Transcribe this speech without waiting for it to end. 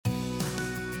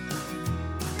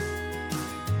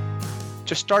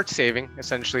Just start saving.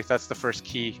 Essentially, that's the first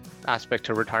key aspect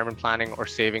to retirement planning or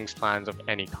savings plans of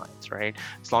any kinds, right?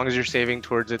 As long as you're saving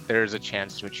towards it, there's a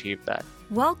chance to achieve that.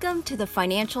 Welcome to the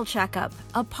Financial Checkup,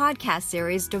 a podcast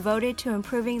series devoted to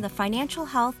improving the financial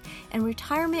health and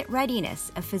retirement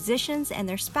readiness of physicians and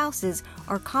their spouses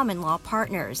or common law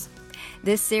partners.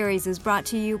 This series is brought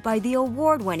to you by the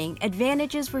award-winning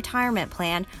Advantages Retirement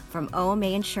Plan from OMA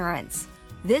Insurance.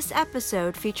 This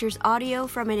episode features audio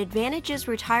from an Advantages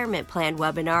Retirement Plan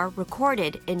webinar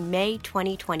recorded in May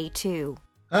 2022.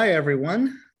 Hi,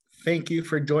 everyone. Thank you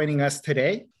for joining us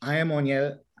today. I am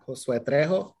Oniel Josue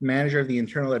Trejo, Manager of the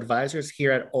Internal Advisors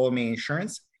here at OMA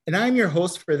Insurance, and I'm your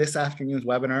host for this afternoon's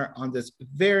webinar on this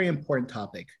very important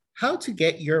topic, how to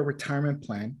get your retirement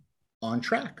plan on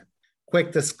track.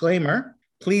 Quick disclaimer,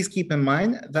 please keep in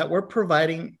mind that we're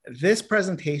providing this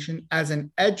presentation as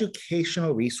an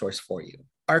educational resource for you.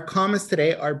 Our comments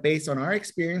today are based on our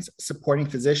experience supporting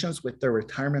physicians with their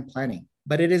retirement planning,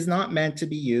 but it is not meant to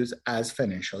be used as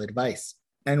financial advice.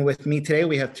 And with me today,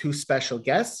 we have two special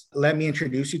guests. Let me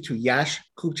introduce you to Yash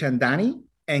Khubchandani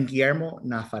and Guillermo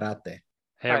Nafarrate.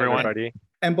 Hey, everyone. Hi,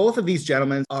 and both of these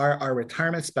gentlemen are our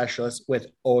retirement specialists with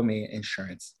OMA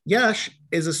Insurance. Yash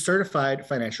is a certified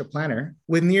financial planner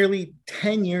with nearly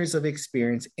 10 years of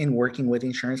experience in working with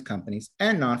insurance companies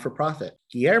and non-for-profit.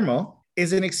 Guillermo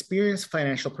is an experienced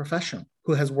financial professional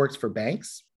who has worked for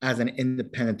banks as an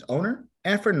independent owner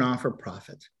and for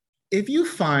non-for-profit. If you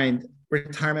find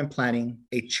retirement planning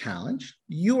a challenge,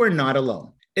 you are not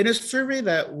alone. In a survey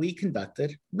that we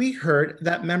conducted, we heard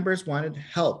that members wanted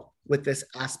help with this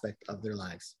aspect of their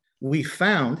lives. We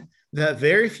found that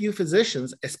very few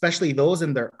physicians, especially those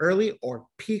in their early or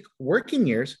peak working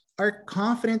years, are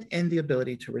confident in the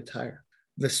ability to retire.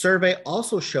 The survey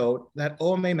also showed that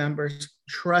OMA members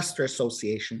trust their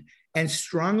association and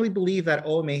strongly believe that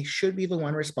OMA should be the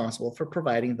one responsible for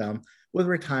providing them with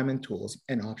retirement tools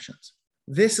and options.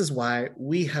 This is why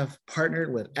we have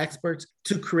partnered with experts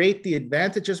to create the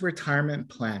Advantages Retirement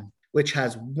Plan, which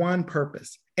has one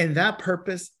purpose. And that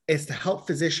purpose is to help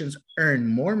physicians earn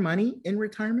more money in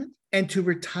retirement and to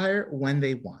retire when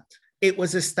they want. It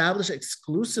was established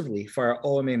exclusively for our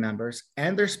OMA members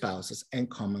and their spouses and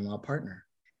common law partner.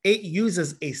 It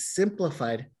uses a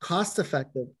simplified,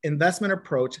 cost-effective investment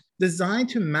approach designed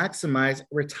to maximize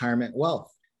retirement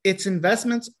wealth. Its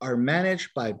investments are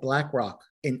managed by BlackRock,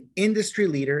 an industry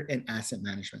leader in asset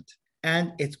management,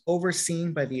 and it's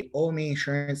overseen by the OMA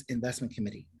Insurance Investment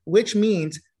Committee, which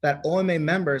means that OMA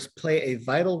members play a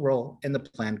vital role in the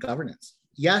plan governance.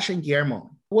 Yash and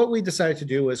Guillermo, what we decided to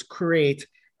do was create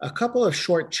a couple of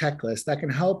short checklists that can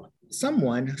help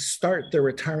someone start their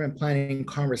retirement planning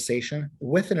conversation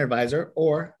with an advisor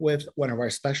or with one of our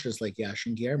specialists like Yash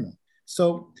and Guillermo.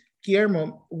 So,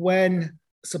 Guillermo, when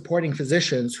supporting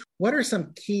physicians, what are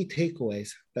some key takeaways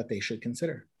that they should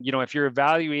consider? If you're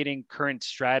evaluating current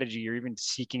strategy or even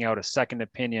seeking out a second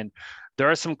opinion,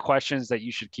 there are some questions that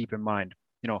you should keep in mind.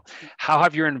 How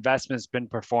have your investments been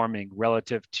performing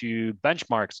relative to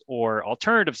benchmarks or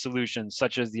alternative solutions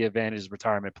such as the Advantages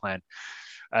Retirement Plan?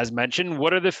 As mentioned,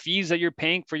 what are the fees that you're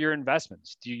paying for your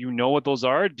investments? Do you know what those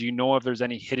are? Do you know if there's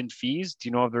any hidden fees? Do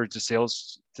you know if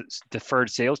there's deferred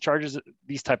sales charges?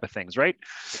 These type of things, right?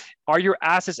 Are your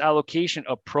assets allocation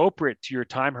appropriate to your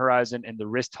time horizon and the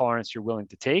risk tolerance you're willing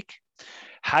to take?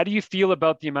 How do you feel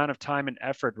about the amount of time and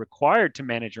effort required to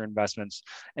manage your investments?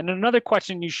 And another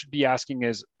question you should be asking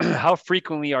is, how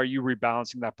frequently are you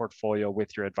rebalancing that portfolio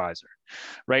with your advisor,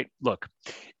 right? Look,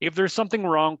 if there's something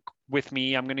wrong with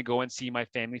me, I'm going to go and see my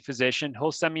family physician.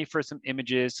 He'll send me for some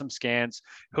images, some scans.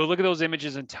 He'll look at those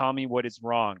images and tell me what is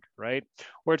wrong, right?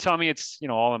 Or tell me it's,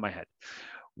 all in my head.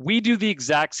 We do the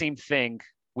exact same thing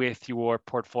with your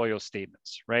portfolio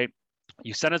statements, right?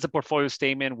 You send us a portfolio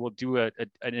statement, we'll do an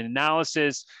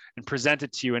analysis and present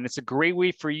it to you. And it's a great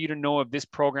way for you to know if this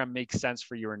program makes sense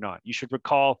for you or not. You should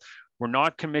recall, we're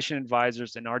not commission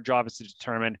advisors, and our job is to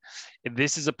determine if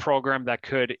this is a program that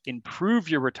could improve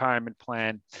your retirement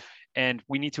plan. And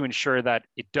we need to ensure that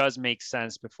it does make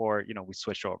sense before we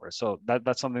switch over. So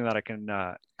that's something that I can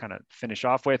kind of finish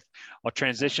off with. I'll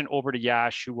transition over to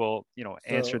Yash, who will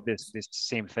answer this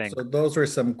same thing. So those were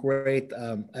some great,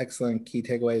 excellent key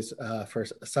takeaways for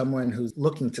someone who's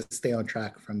looking to stay on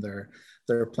track from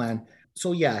their plan.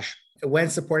 So Yash, when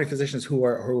supporting physicians who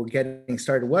are getting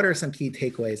started, what are some key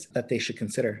takeaways that they should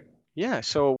consider? Yeah,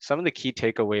 so some of the key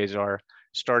takeaways are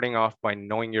starting off by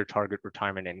knowing your target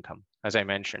retirement income. As I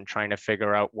mentioned, trying to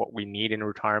figure out what we need in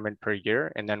retirement per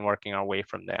year and then working our way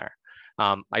from there.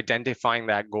 Identifying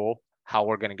that goal, how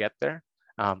we're going to get there.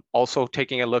 Also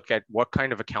taking a look at what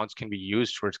kind of accounts can be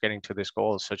used towards getting to this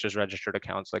goal, such as registered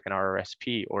accounts like an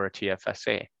RRSP or a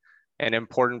TFSA. An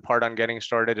important part on getting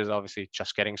started is obviously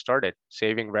just getting started,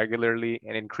 saving regularly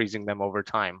and increasing them over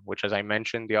time, which, as I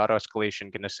mentioned, the auto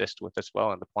escalation can assist with as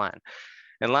well in the plan.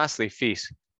 And lastly,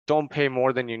 fees. Don't pay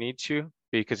more than you need to,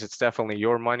 because it's definitely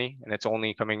your money and it's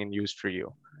only coming in used for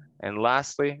you. And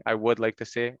lastly, I would like to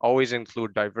say, always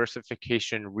include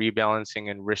diversification,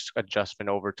 rebalancing, and risk adjustment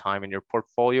over time in your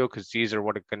portfolio, because these are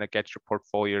what are going to get your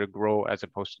portfolio to grow as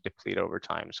opposed to deplete over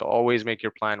time. So always make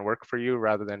your plan work for you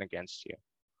rather than against you.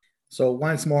 So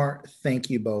once more, thank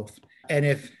you both. And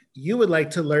if you would like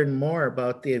to learn more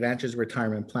about the Advantage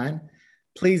Retirement Plan,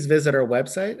 please visit our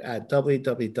website at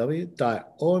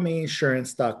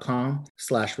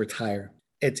www.omainsurance.com/retire.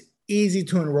 It's easy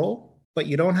to enroll, but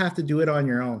you don't have to do it on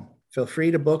your own. Feel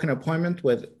free to book an appointment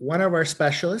with one of our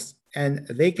specialists, and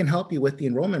they can help you with the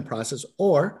enrollment process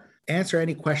or answer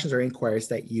any questions or inquiries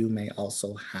that you may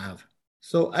also have.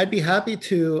 So I'd be happy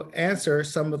to answer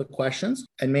some of the questions,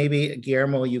 and maybe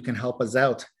Guillermo, you can help us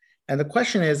out. And the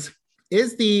question is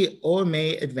the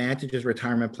OMA Advantages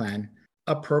Retirement Plan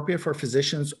appropriate for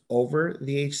physicians over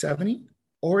the age 70,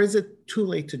 or is it too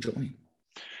late to join?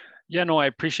 Yeah, no, I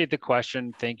appreciate the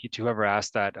question. Thank you to whoever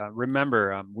asked that.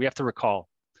 Remember, we have to recall,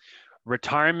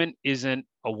 retirement isn't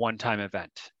a one-time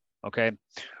event, okay?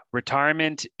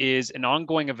 Retirement is an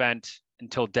ongoing event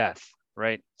until death,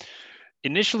 right?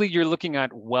 Initially, you're looking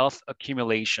at wealth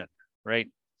accumulation, right?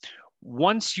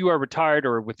 Once you are retired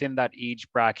or within that age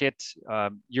bracket,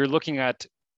 you're looking at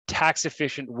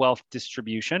tax-efficient wealth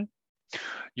distribution.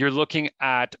 You're looking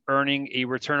at earning a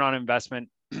return on investment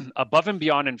above and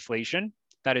beyond inflation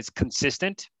that is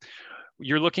consistent.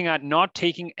 You're looking at not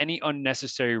taking any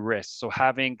unnecessary risks. So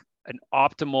having an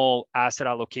optimal asset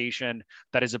allocation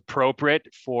that is appropriate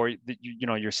for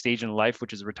your stage in life,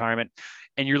 which is retirement.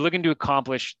 And you're looking to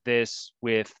accomplish this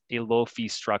with a low fee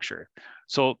structure.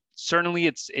 So certainly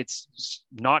it's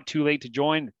not too late to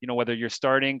join, whether you're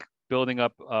starting, building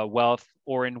up wealth,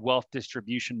 or in wealth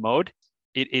distribution mode.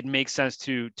 It makes sense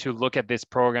to look at this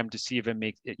program to see if it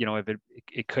makes if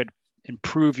it could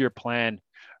improve your plan,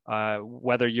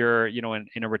 whether you're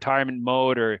in a retirement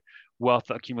mode or wealth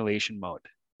accumulation mode.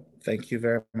 Thank you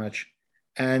very much.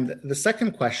 And the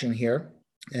second question here,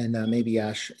 and maybe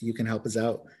Yash, you can help us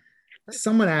out.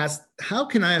 Someone asked, how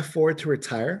can I afford to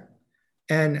retire,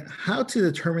 and how to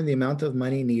determine the amount of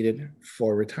money needed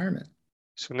for retirement?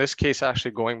 So in this case,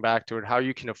 actually going back to it, how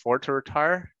you can afford to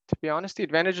retire, to be honest, the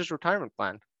Advantages Retirement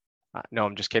Plan. No,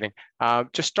 I'm just kidding.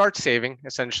 Just start saving.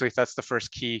 Essentially, that's the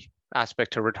first key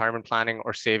aspect to retirement planning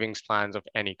or savings plans of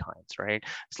any kinds, right?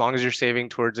 As long as you're saving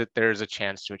towards it, there's a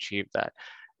chance to achieve that.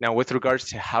 Now, with regards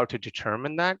to how to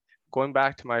determine that, going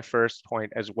back to my first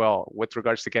point as well, with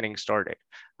regards to getting started,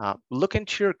 look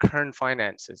into your current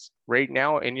finances. Right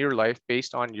now in your life,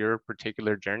 based on your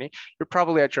particular journey, you're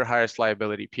probably at your highest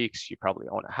liability peaks. You probably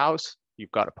own a house,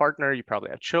 you've got a partner, you probably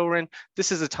have children.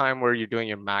 This is a time where you're doing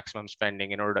your maximum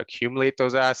spending in order to accumulate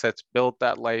those assets, build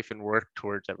that life, and work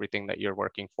towards everything that you're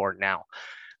working for now.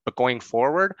 But going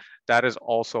forward, that is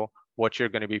also what you're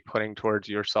going to be putting towards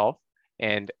yourself.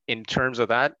 And in terms of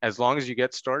that, as long as you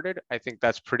get started, I think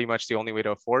that's pretty much the only way to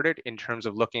afford it. In terms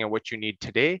of looking at what you need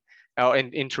today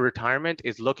and into retirement,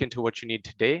 is look into what you need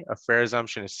today. A fair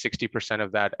assumption is 60%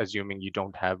 of that, assuming you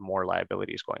don't have more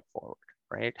liabilities going forward,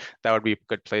 right? That would be a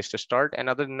good place to start. And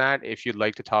other than that, if you'd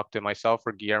like to talk to myself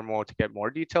or Guillermo to get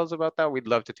more details about that, we'd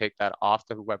love to take that off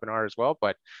the webinar as well,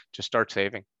 but just start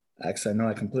saving. Excellent. No,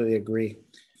 I completely agree.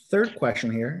 Third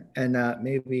question here, and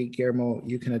maybe Guillermo,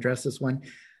 you can address this one.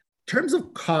 In terms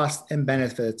of costs and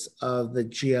benefits of the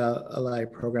GLI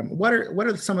program, what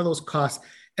are some of those costs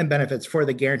and benefits for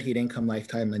the Guaranteed Income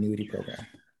Lifetime Annuity program?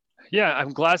 Yeah,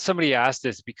 I'm glad somebody asked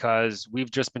this because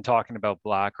we've just been talking about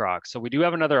BlackRock. So we do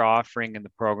have another offering in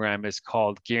the program. It's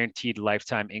called Guaranteed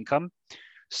Lifetime Income.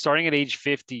 Starting at age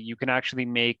 50, you can actually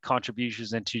make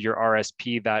contributions into your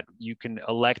RSP that you can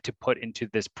elect to put into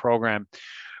this program.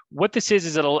 What this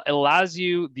is it allows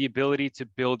you the ability to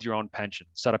build your own pension,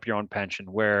 set up your own pension,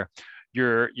 where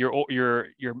you're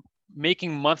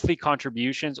making monthly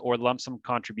contributions or lump sum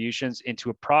contributions into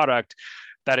a product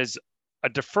that is a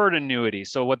deferred annuity.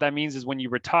 So what that means is when you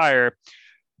retire,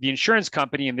 the insurance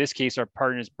company, in this case, our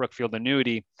partners, Brookfield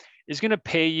Annuity, is going to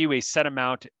pay you a set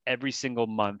amount every single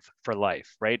month for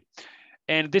life, right?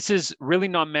 And this is really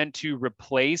not meant to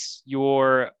replace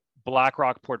your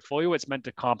BlackRock portfolio. It's meant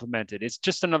to complement it. It's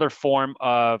just another form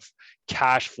of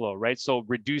cash flow, right? So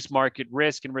reduce market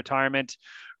risk in retirement,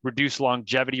 reduce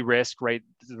longevity risk, right?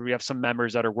 We have some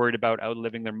members that are worried about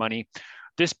outliving their money.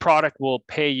 This product will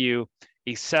pay you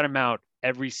a set amount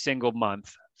every single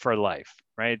month for life,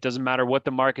 right? It doesn't matter what the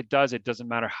market does. It doesn't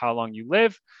matter how long you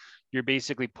live. You're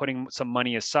basically putting some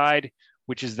money aside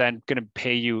which is then going to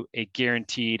pay you a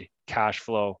guaranteed cash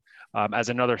flow as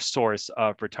another source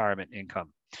of retirement income.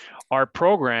 Our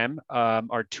program,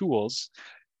 our tools,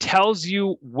 tells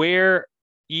you where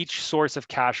each source of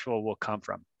cash flow will come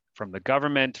from the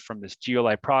government, from this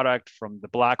GLI product, from the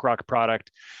BlackRock product.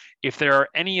 If there are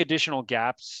any additional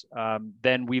gaps,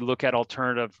 then we look at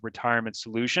alternative retirement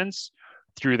solutions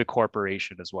through the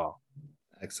corporation as well.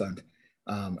 Excellent.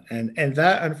 And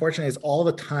that, unfortunately, is all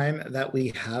the time that we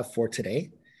have for today.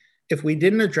 If we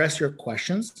didn't address your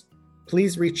questions,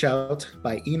 please reach out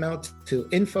by email to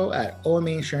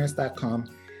info@omainsurance.com,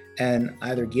 and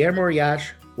either Guillermo or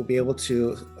Yash will be able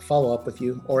to follow up with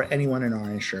you, or anyone in our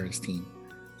insurance team.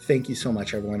 Thank you so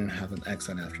much, everyone, and have an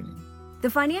excellent afternoon. The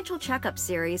Financial Checkup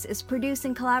series is produced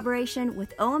in collaboration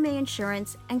with OMA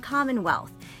Insurance and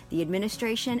Commonwealth, the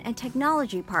administration and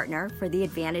technology partner for the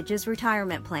Advantages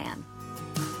Retirement Plan.